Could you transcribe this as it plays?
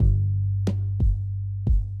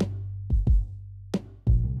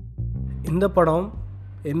இந்த படம்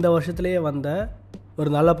இந்த வருஷத்துலேயே வந்த ஒரு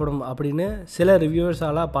நல்ல படம் அப்படின்னு சில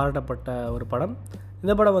ரிவ்யூவர்ஸால் பாராட்டப்பட்ட ஒரு படம்.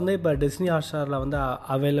 இந்த படம் வந்து இப்போ டிஸ்னி ஹாட்ஸ்டாரில் வந்து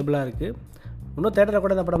அவைலபிளாக இருக்குது. இன்னும் தேட்டரில்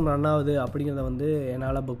கூட இந்த படம் ரன் ஆகுது அப்படிங்கிறத வந்து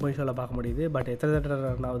என்னால் புக் மை ஷோவில் பார்க்க முடியுது. பட் எத்தனை தேட்டரில்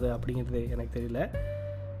ரன் ஆகுது அப்படிங்கிறது எனக்கு தெரியல.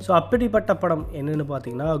 ஸோ அப்படிப்பட்ட படம் என்னென்னு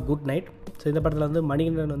பார்த்தீங்கன்னா குட் நைட். ஸோ இந்த படத்தில் வந்து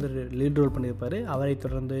மணிகண்டன் வந்து லீட் ரோல் பண்ணியிருப்பார். அவரை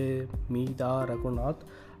தொடர்ந்து மீதா, ரகுநாத்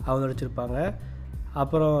அவங்க நடிச்சிருப்பாங்க.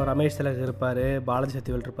 அப்புறம் ரமேஷ் திலக் இருப்பார், பாலாஜி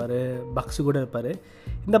சக்திவேல் இருப்பார், பக்ஸு கூட இருப்பார்.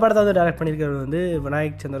 இந்த படத்தை வந்து டைரக்ட் பண்ணியிருக்கிறது வந்து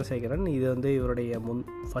விநாயக் சந்திரசேகரன். இது வந்து இவருடைய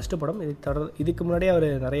ஃபஸ்ட்டு படம். இதுக்கு முன்னாடியே அவர்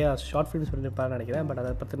நிறையா ஷார்ட் ஃபிலிம்ஸ் பண்ணியிருப்பாருன்னு நினைக்கிறேன். பட்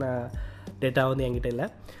அதை பற்றின டேட்டா வந்து என்கிட்ட இல்லை.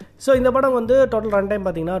 ஸோ இந்த படம் வந்து டோட்டல் ரன் டைம்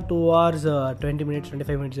பார்த்திங்கன்னா 2 hours 20 minutes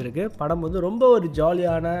 25 minutes இருக்குது. படம் வந்து ரொம்ப ஒரு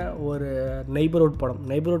ஜாலியான ஒரு நெய்பர்ஹுட் படம்.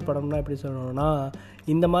 நெய்பர்ஹுட் படம்னா எப்படி சொல்லணும்னா,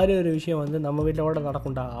 இந்த மாதிரி ஒரு விஷயம் வந்து நம்ம வீட்டில் கூட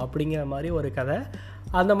நடக்கும்டா அப்படிங்கிற மாதிரி ஒரு கதை.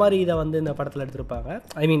 அந்த மாதிரி இதை வந்து இந்த படத்தில் எடுத்திருப்பாங்க.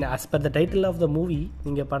 ஐ மீன் as per the title of the movie.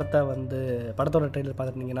 நீங்கள் படத்தோட டைட்டில்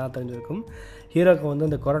பார்த்துட்டிங்கன்னா தெரிஞ்சிருக்கும். ஹீரோக்கு வந்து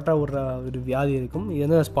இந்த கொரட்டா விடுற ஒரு வியாதி இருக்கும். இது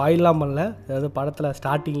வந்து ஸ்பாயிலாம் பண்ணல. அதாவது படத்தில்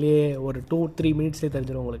ஸ்டார்டிங்லேயே ஒரு 2-3 minutesலேயே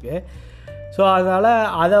தெரிஞ்சிடும் உங்களுக்கு. ஸோ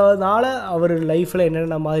அதனால் அவர் லைஃப்பில்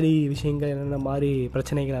என்னென்ன மாதிரி விஷயங்கள், என்னென்ன மாதிரி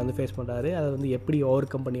பிரச்சனைகளை வந்து ஃபேஸ் பண்ணுறாரு, அதை வந்து எப்படி ஓவர்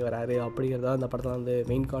கம் பண்ணி வராரு அப்படிங்கிறத அந்த படத்தில் வந்து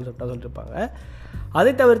மெயின் கான்செப்டாக சொல்லியிருப்பாங்க.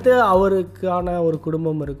 அதை தவிர்த்து அவருக்கான ஒரு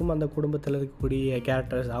குடும்பம் இருக்கும். அந்த குடும்பத்தில் இருக்கக்கூடிய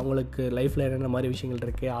கேரக்டர்ஸ், அவங்களுக்கு லைஃப்பில் என்னென்ன மாதிரி விஷயங்கள்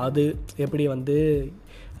இருக்குது, அது எப்படி வந்து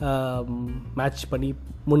மேட்ச் பண்ணி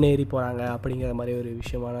முன்னேறி போகிறாங்க அப்படிங்கிற மாதிரி ஒரு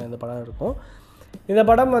விஷயமான இந்த படம் இருக்கும். இந்த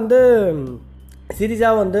படம் வந்து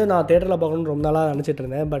சீரியஸாக வந்து நான் தேட்டரில் பார்க்கணுன்னு ரொம்ப நாளாக நினச்சிட்டு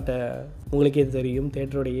இருந்தேன். பட் உங்களுக்கே தெரியும்,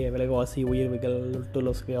 தேட்டருடைய விலைவாசி உயர்வுகள்,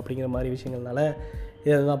 டூலோஸ்க்கு அப்படிங்கிற மாதிரி விஷயங்கள்னால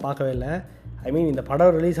இதை தான் பார்க்கவே இல்லை. ஐ மீன் இந்த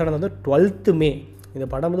படம் ரிலீஸ் ஆனது வந்து 12th May. இந்த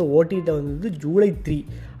படம் வந்து ஓடிடியில் வந்து July 3.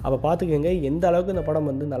 அப்போ பார்த்துக்கோங்க எந்த அளவுக்கு இந்த படம்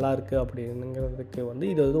வந்து நல்லாயிருக்கு அப்படிங்கிறதுக்கு வந்து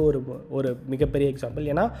இது வந்து ஒரு மிகப்பெரிய எக்ஸாம்பிள்.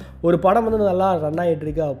 ஏன்னா ஒரு படம் வந்து நல்லா ரன் ஆகிட்டு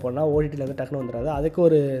இருக்கு அப்படின்னா ஓடிடியில் வந்து டக்குன்னு வந்துடாது. அதுக்கு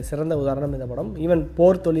ஒரு சிறந்த உதாரணம் இந்த படம். ஈவன்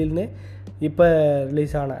போர் தொழில்னு இப்போ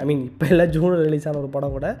ரிலீஸ் ஆன, ஐ மீன் இப்போ இல்லை, ஜூனில் ரிலீஸ் ஆன ஒரு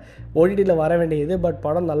படம் கூட ஓடிடியில் வர வேண்டியது. பட்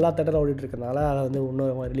படம் நல்லா தேட்டரில் ஓடிட்டு இருக்கிறதுனால அதை வந்து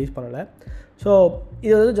இன்னும் ரிலீஸ் பண்ணலை. ஸோ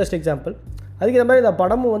இது வந்து ஜஸ்ட் எக்ஸாம்பிள். அதுக்கு மாதிரி இந்த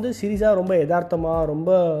படமும் வந்து சீரியஸாக ரொம்ப யதார்த்தமாக, ரொம்ப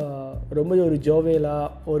ஒரு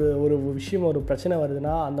ஜோவியலாக ஒரு விஷயம், ஒரு பிரச்சனை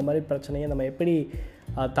வருதுன்னா அந்த மாதிரி பிரச்சனையை நம்ம எப்படி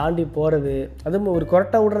தாண்டி போகிறது, அதுவும் ஒரு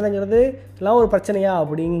கொரட்டை விடுறதுங்கிறது எல்லாம் ஒரு பிரச்சனையா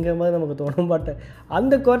அப்படிங்கிற மாதிரி நமக்கு தோணும். பட்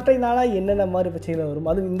அந்த கொரட்டைனால என்னென்ன மாதிரி பிரச்சனைகள் வரும்,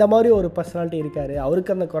 அது இந்த மாதிரி ஒரு பர்சனாலிட்டி இருக்கார்,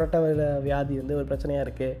 அவருக்கு அந்த கொரட்டை வியாதி வந்து ஒரு பிரச்சனையாக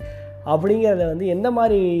இருக்குது அப்படிங்கிறத வந்து எந்த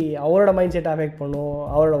மாதிரி அவரோட மைண்ட் செட்டை அஃபெக்ட் பண்ணும்,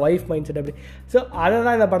 அவரோட ஒய்ஃப் மைண்ட் செட் அப்படி. ஸோ அதை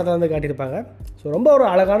தான் இந்த படத்தை வந்து காட்டியிருப்பாங்க. ஸோ ரொம்ப ஒரு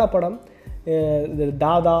அழகான படம். இந்த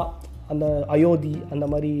தாதா, அந்த அயோத்தி, அந்த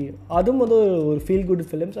மாதிரி அதுவும் வந்து ஒரு ஃபீல் குட்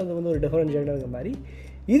ஃபிலிம்ஸ். அது வந்து ஒரு டிஃப்ரெண்ட் ஜேனருங்கிற மாதிரி.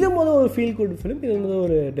 இது வந்து ஒரு ஃபீல் குட் ஃபிலிம். இது வந்து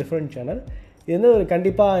ஒரு டிஃப்ரெண்ட் சேனல். இது வந்து ஒரு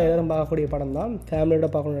கண்டிப்பாக எல்லோரும் பார்க்கக்கூடிய படம் தான். ஃபேமிலியோட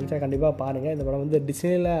பார்க்கணும்னு நினச்சா கண்டிப்பாக பாருங்கள். இந்த படம் வந்து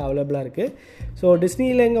டிஸ்னியில் அவைலபிளாக இருக்குது. ஸோ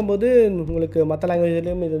டிஸ்னிலேங்கும்போது உங்களுக்கு மற்ற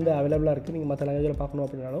லாங்குவேஜ்லேயும் இது வந்து அவைலபிளாக இருக்குது. நீங்கள் மற்ற லாங்குவேஜில் பார்க்கணும்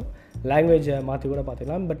அப்படின்னாலும் லாங்குவேஜை மாற்றி கூட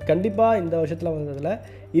பார்த்துக்கலாம். பட் கண்டிப்பாக இந்த வருஷத்தில் வந்ததில்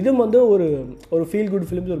இதுவும் வந்து ஒரு ஃபீல் குட்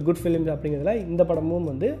ஃபிலிம்ஸ், ஒரு குட் ஃபிலிம்ஸ் அப்படிங்கிறதுல இந்த படமும்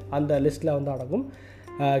வந்து அந்த லிஸ்ட்டில் வந்து அடங்கும்.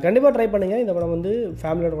 கண்டிப்பாக ட்ரை பண்ணுங்கள். இந்த படம் வந்து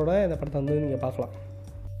ஃபேமிலியோட கூட இந்த படத்தை வந்து நீங்கள் பார்க்கலாம்.